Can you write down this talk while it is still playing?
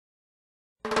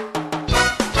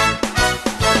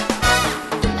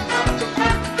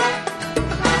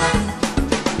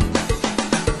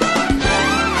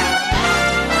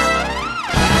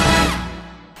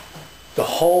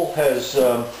pulp has,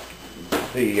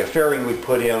 the fairing we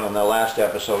put in the last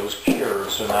episode was cured,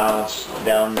 so now it's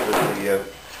down to the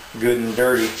good and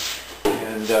dirty.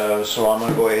 And so I'm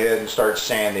going to go ahead and start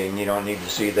sanding. You don't need to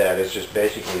see that. It's just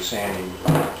basically sanding.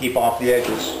 Keep off the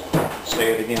edges.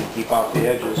 Say it again, keep off the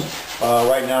edges.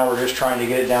 Right now we're just trying to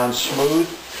get it down smooth.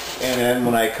 And then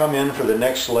when I come in for the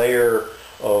next layer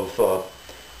of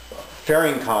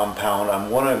fairing compound, I'm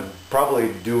going to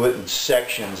probably do it in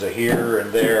sections of here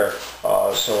and there.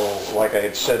 So like I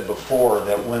had said before,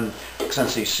 that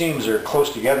since these seams are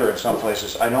close together in some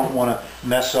places, I don't want to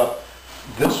mess up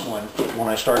this one when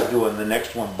I start doing the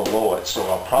next one below it. So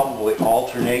I'll probably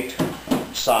alternate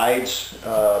sides,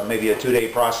 maybe a 2-day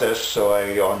process, so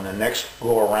on the next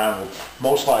go around will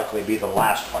most likely be the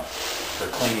last one for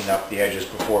cleaning up the edges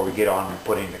before we get on and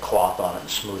putting the cloth on it and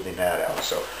smoothing that out.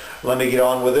 So let me get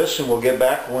on with this and we'll get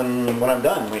back when I'm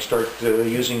done. We start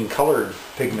using colored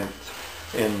pigment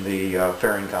in the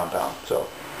fairing compound. So.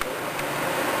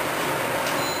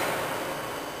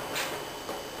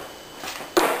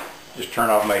 Just turn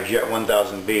off my Jet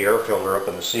 1000B air filter up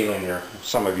in the ceiling there.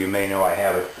 Some of you may know I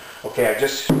have it. Okay, I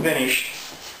just finished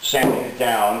sanding it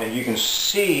down, and you can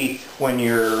see when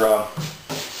you're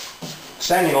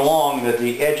sanding along that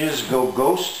the edges go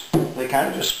ghost. They kind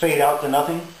of just fade out to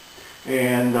nothing.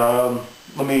 And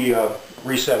let me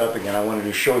reset up again. I wanted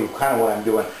to show you kind of what I'm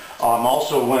doing.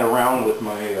 Also went around with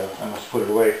my, I must put it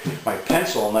away, my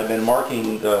pencil, and I've been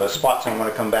marking the spots I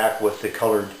want to come back with the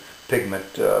colored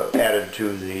pigment added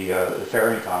to the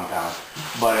fairing compound.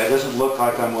 But it doesn't look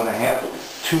like I'm going to have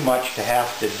too much to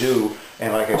have to do.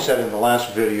 And like I said in the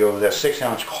last video, that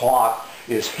 6-ounce cloth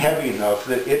is heavy enough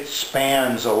that it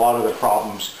spans a lot of the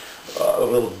problems,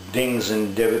 little dings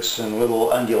and divots and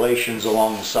little undulations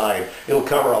along the side. It'll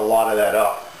cover a lot of that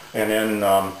up. And then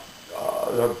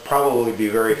there'll probably be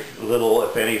very little,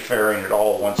 if any, fairing at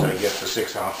all once I get the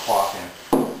 6-ounce cloth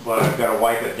in. But I've got to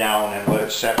wipe it down and let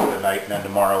it set for the night, and then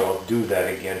tomorrow I'll do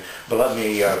that again. But let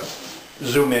me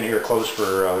zoom in here close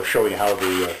for show you how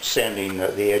the sanding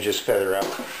the edges feather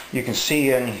out. You can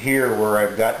see in here where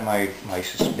I've got my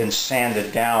been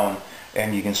sanded down,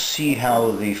 and you can see how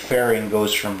the fairing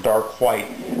goes from dark white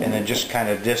and then just kind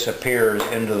of disappears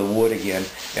into the wood again.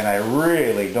 And I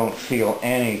really don't feel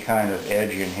any kind of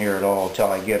edge in here at all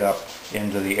until I get up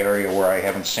into the area where I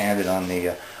haven't sanded on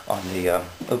the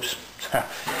oops.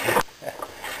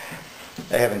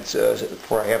 I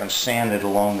haven't sanded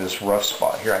along this rough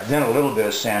spot here. I've done a little bit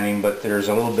of sanding, but there's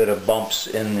a little bit of bumps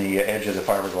in the edge of the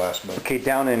fiberglass. But okay,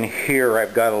 down in here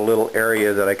I've got a little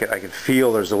area that I could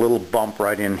feel there's a little bump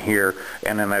right in here,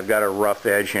 and then I've got a rough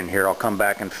edge in here. I'll come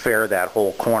back and fair that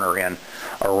whole corner in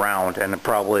around, and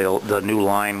probably the new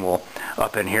line will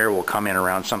up in here will come in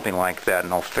around something like that,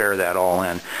 and I'll fair that all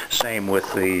in. Same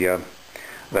with the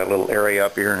that little area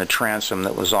up here in the transom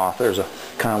that was off. There's a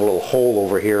kind of little hole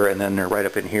over here, and then right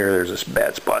up in here there's this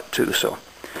bad spot too. So,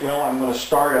 well, I'm going to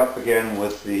start up again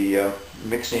with the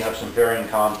mixing up some fairing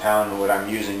compound. And what I'm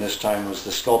using this time was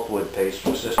the Sculptwood paste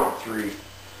from System 3.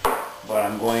 But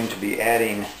I'm going to be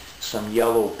adding some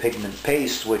yellow pigment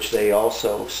paste, which they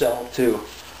also sell too.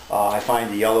 I find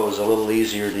the yellow is a little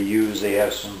easier to use. They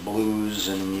have some blues,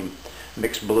 and you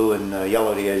mix blue and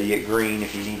yellow together, you get green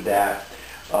if you need that.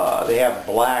 They have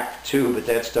black too, but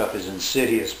that stuff is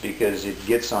insidious because it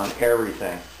gets on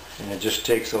everything, and it just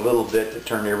takes a little bit to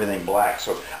turn everything black.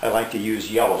 So I like to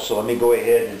use yellow. So let me go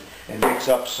ahead and mix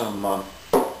up some,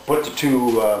 put the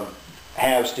two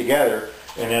halves together,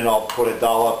 and then I'll put a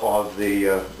dollop of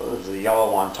the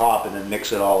yellow on top and then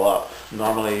mix it all up.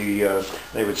 Normally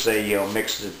they would say, you know,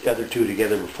 mix the other two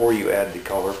together before you add the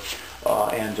color,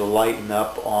 and to lighten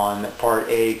up on part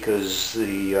A, because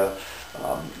the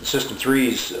System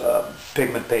 3's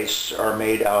pigment pastes are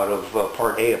made out of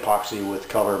Part A epoxy with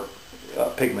color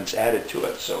pigments added to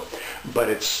it. So, but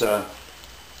it's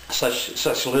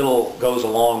such little goes a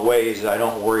long ways that I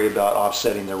don't worry about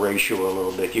offsetting the ratio a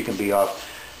little bit. You can be off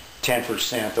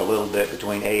 10% a little bit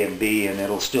between A and B, and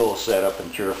it'll still set up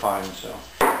and cure fine. So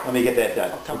let me get that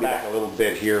done. I'll come back a little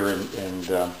bit here,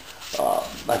 and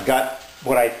I've got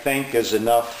what I think is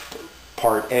enough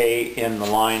Part A in the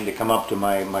line to come up to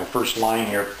my first line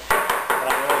here. But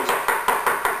I always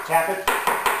tap it,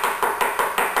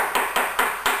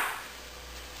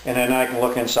 and then I can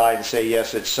look inside and say,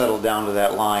 yes, it's settled down to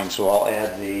that line. So I'll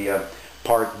add the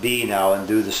Part B now and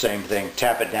do the same thing.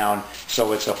 Tap it down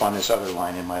so it's up on this other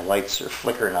line, and my lights are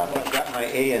flickering on it. I've got my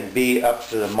A and B up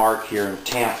to the mark here and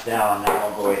tamped down. Now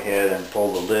I'll go ahead and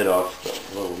pull the lid off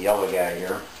the little yellow guy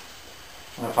here.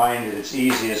 I find that it's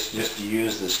easiest just to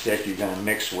use the stick you're going to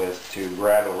mix with to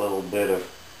grab a little bit of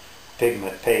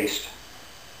pigment paste.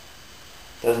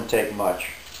 Doesn't take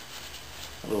much.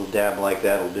 A little dab like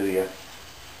that will do you.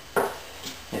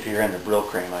 If you're into brill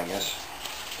cream, I guess.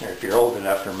 Or if you're old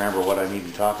enough to remember what I'm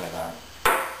even talking about.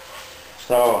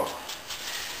 So,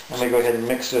 let me go ahead and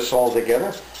mix this all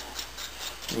together.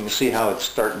 You can see how it's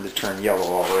starting to turn yellow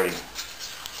already.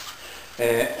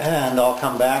 And I'll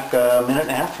come back a minute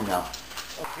and a half from now.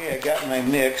 Okay, I got my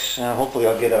mix. Hopefully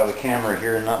I'll get out of the camera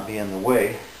here and not be in the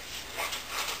way.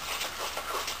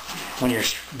 When you're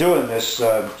doing this,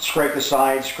 scrape the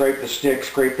sides, scrape the stick,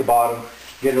 scrape the bottom,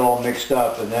 get it all mixed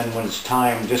up, and then when it's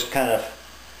time, just kind of,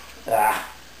 let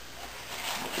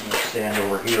me stand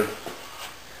over here,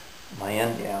 my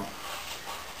end down.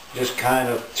 Just kind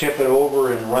of tip it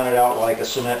over and run it out like a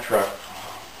cement truck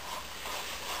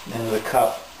into the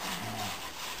cup.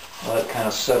 Let it kind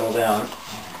of settle down.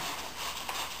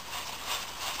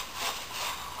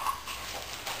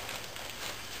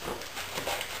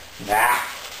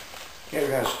 Okay,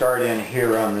 we're going to start in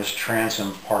here on this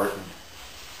transom part and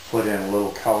put in a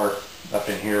little color up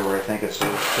in here where I think it's a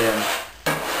little thin.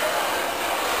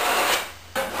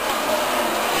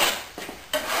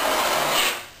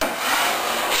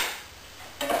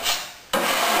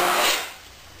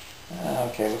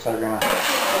 Okay, looks like we're going to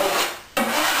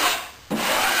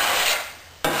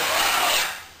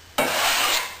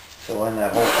fill in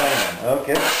that whole thing.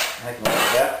 Okay, I can look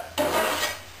at that.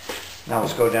 Now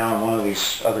let's go down one of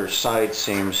these other side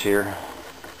seams here.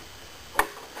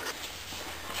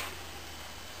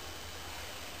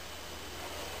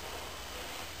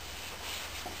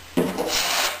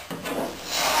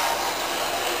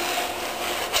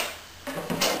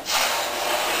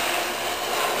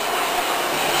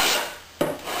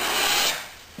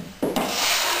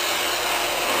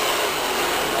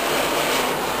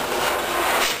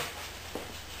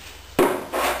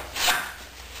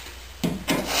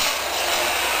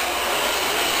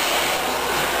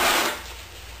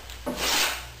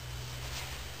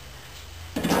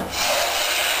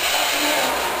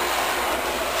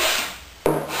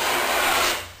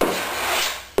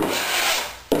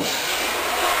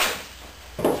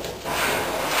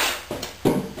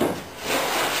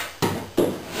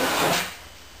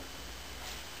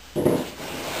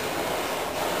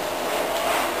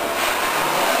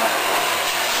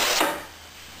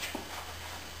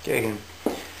 Okay,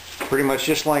 pretty much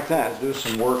just like that. I'll do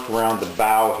some work around the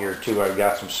bow here too. I've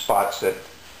got some spots that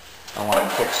I want to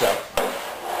fix up.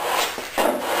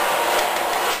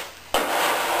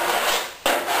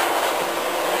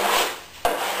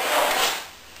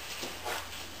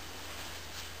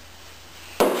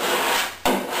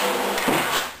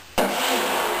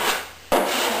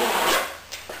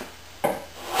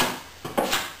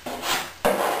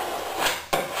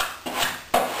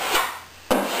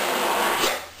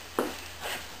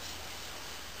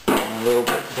 A little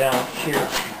bit down here.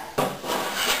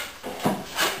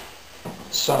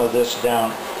 Some of this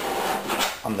down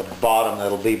on the bottom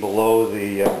that'll be below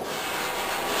the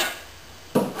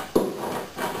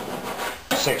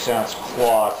 6-ounce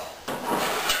cloth.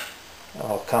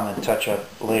 I'll come and touch up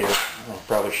later. I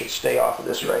probably should stay off of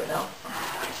this right now.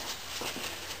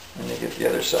 Let me get the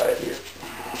other side here.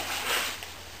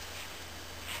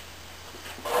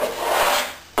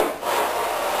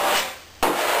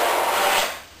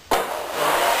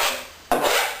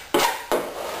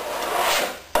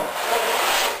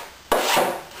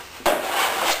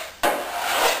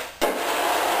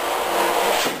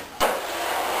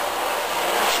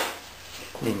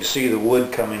 You can see the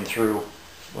wood coming through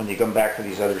when you come back to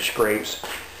these other scrapes.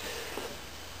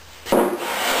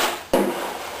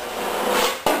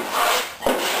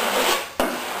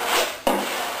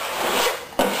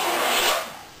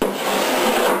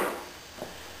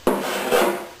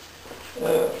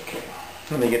 Okay,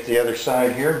 let me get the other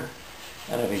side here.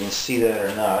 I don't know if you can see that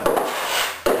or not.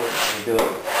 We do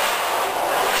it.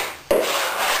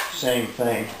 Same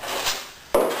thing.